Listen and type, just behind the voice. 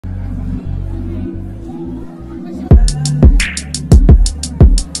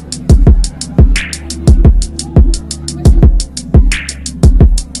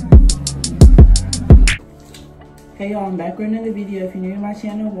Hey y'all, I'm back with another video. If you're new to my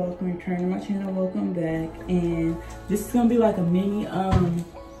channel, welcome. Return to my channel, welcome back. And this is gonna be like a mini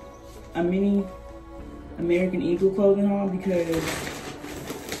American Eagle clothing haul because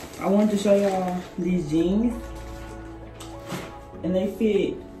I wanted to show y'all these jeans, and they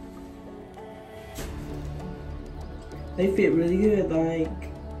fit really good. Like,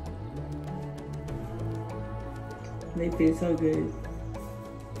 they fit so good.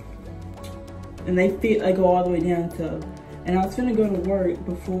 And they fit, I go all the way down to, and I was gonna go to work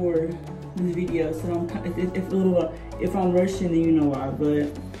before this video, so if I'm rushing, then you know why. But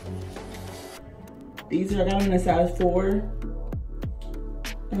these are, I got them in a size 4.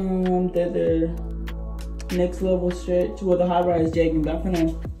 They're the next level stretch. Well, the high rise jegging, but I'm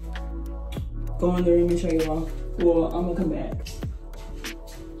gonna go in the room and show you all. Well, I'm gonna come back.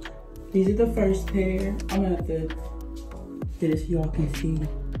 These are the first pair. I'm gonna have to get this so y'all can see.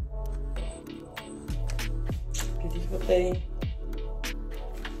 They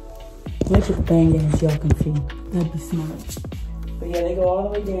look at the bang as y'all can see. That'd be smart. But yeah, they go all the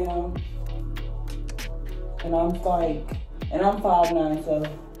way down. And I'm 5'9", so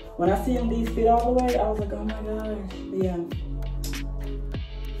when I see them these fit all the way, I was like, oh my gosh. But yeah.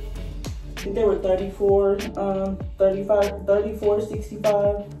 I think they were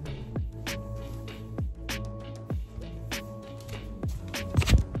 34.65.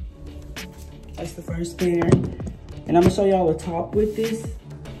 That's the first pair. And I'm gonna show y'all the top with this.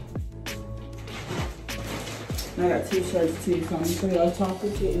 And I got 2 shirts too, so I'm gonna show y'all the top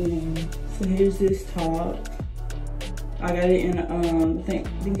with it. And then, so here's this top. I got it in I think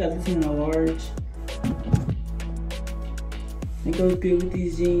I got this in a large. It goes good with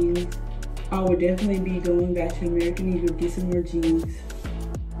these jeans. I would definitely be going back to American Eagle to get some more jeans.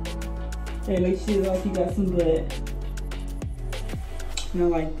 Hey, make sure like you got some butt. And I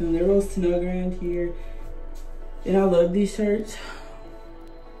like them. They're real snug around here. And I love these shirts.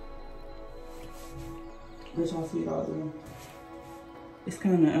 Let y'all see all of them. It's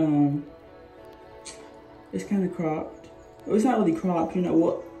kind of cropped. Well, it's not really cropped, you know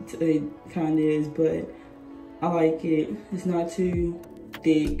what it kind of is, but I like it. It's not too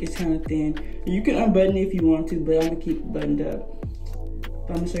thick. It's kind of thin. You can unbutton it if you want to, but I'm gonna keep it buttoned up.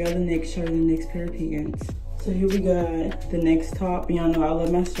 But I'm gonna show y'all the next shirt and the next pair of pants. So here we got the next top. Y'all know I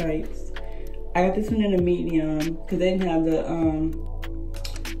love my stripes. I got this one in a medium because they didn't have the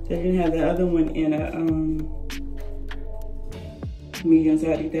other one in a medium, so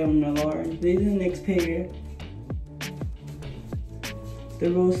I had to get that one in a large. These are the next pair. They're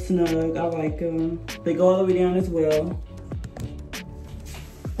real snug. I like them. They go all the way down as well.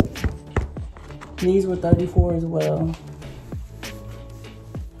 These were 34 as well.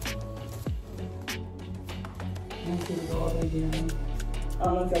 Let's see, they go all the way down. I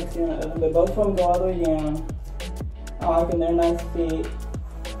don't know if y'all can see on the other, but both of them go all the way down. I like them, they're nice fit.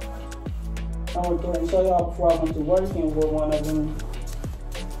 I'm gonna go ahead and show y'all before I went to work and wore one of them.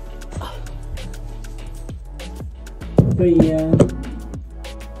 But yeah,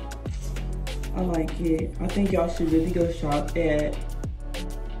 I like it. I think y'all should really go shop at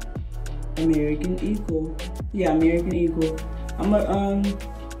American Eagle. Yeah, American Eagle. But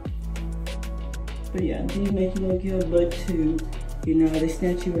yeah, these make you look good, but too. You know, they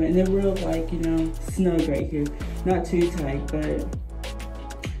snatch you in, and they're real, like, you know, snug right here. Not too tight, but I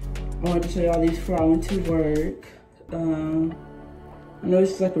wanted to show y'all these before I went to work. I know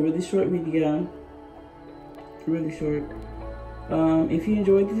this is like a really short video. Really short. If you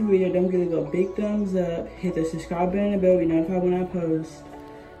enjoyed this video, don't forget to go big thumbs up. Hit the subscribe button and bell to be notified when I post.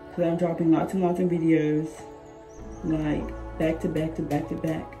 Because I'm dropping lots and lots of videos. Like, back to back to back to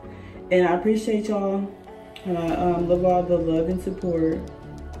back. And I appreciate y'all. And I love all the love and support,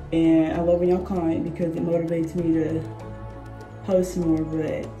 and I love when y'all comment because it motivates me to post more.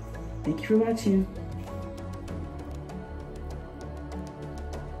 But thank you for watching.